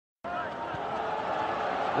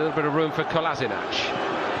little bit of room for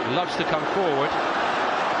Kolasinac. Loves to come forward.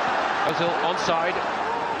 Ozil onside.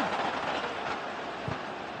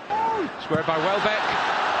 Squared by Welbeck.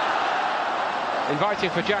 Inviting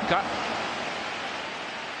for Xhaka.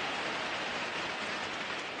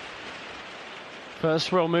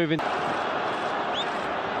 First real move in.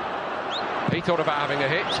 He thought about having a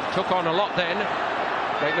hit. Took on a lot then.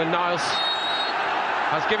 Maitland-Niles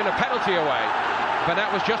has given a penalty away. But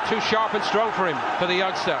that was just too sharp and strong for him, for the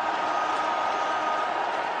youngster.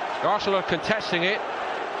 Arsenal are contesting it.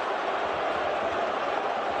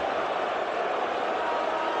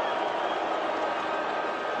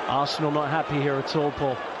 Arsenal not happy here at all,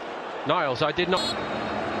 Paul. Niles, I did not...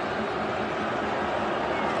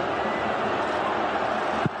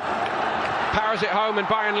 Powers it home and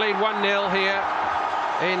Bayern lead 1-0 here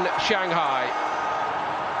in Shanghai.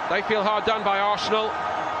 They feel hard done by Arsenal.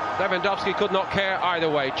 Lewandowski could not care either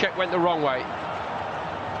way. Czech went the wrong way.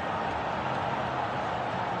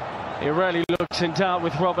 He really looks in doubt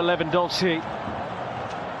with Robert Lewandowski.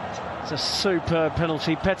 It's a superb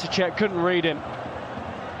penalty. Petr Cech couldn't read him.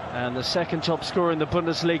 And the second top scorer in the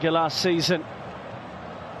Bundesliga last season.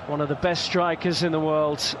 One of the best strikers in the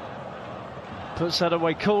world. Puts that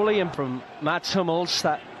away coolly, and from Mats Hummels,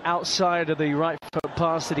 that outside of the right foot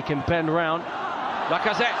pass that he can bend round.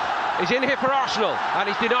 Lacazette is in here for Arsenal, and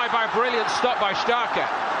he's denied by a brilliant stop by Starker.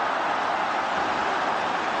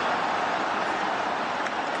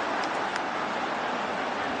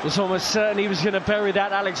 It was almost certain he was going to bury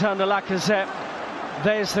that, Alexander Lacazette.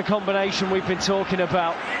 There's the combination we've been talking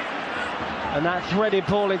about. And that threaded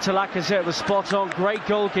ball into Lacazette was spot on. Great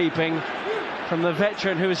goalkeeping from the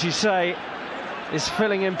veteran who, as you say, is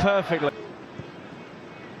filling in perfectly.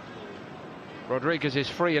 Rodriguez is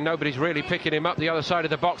free and nobody's really picking him up the other side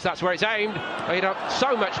of the box. That's where it's aimed. Made up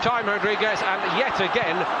so much time, Rodriguez, and yet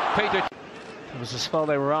again, Peter. It was a spell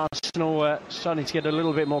there where Arsenal were starting to get a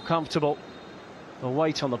little bit more comfortable. The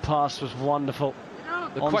weight on the pass was wonderful.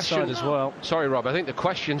 The onside question as well. Sorry, Rob, I think the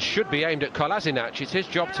question should be aimed at Kolasinac. It's his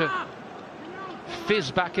job to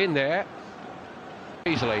fizz back in there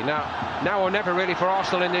easily. Now or never really for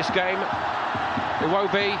Arsenal in this game.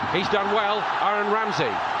 Iwobi, he's done well. Aaron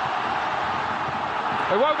Ramsey.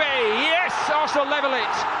 Iwobi, yes! Arsenal level it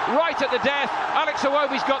right at the death. Alex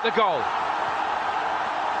Iwobi's got the goal.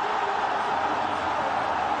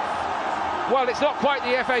 Well, it's not quite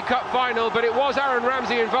the FA Cup final, but it was Aaron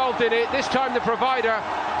Ramsey involved in it. This time the provider,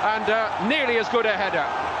 and nearly as good a header.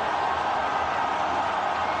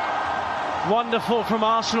 Wonderful from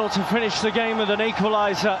Arsenal to finish the game with an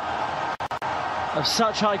equaliser of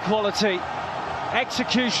such high quality.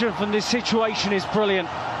 Execution from this situation is brilliant.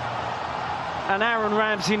 And Aaron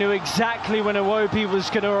Ramsey knew exactly when Iwobi was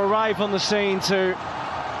going to arrive on the scene to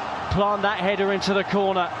plant that header into the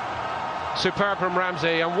corner. Superb from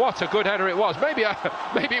Ramsey, and what a good header it was. Maybe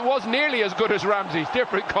it was nearly as good as Ramsey's.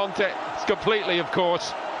 Different context completely, of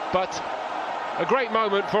course, but a great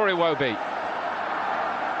moment for Iwobi.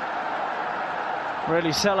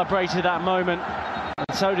 Really celebrated that moment,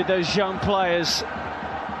 and so did those young players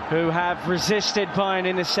who have resisted Bayern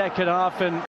in the second half and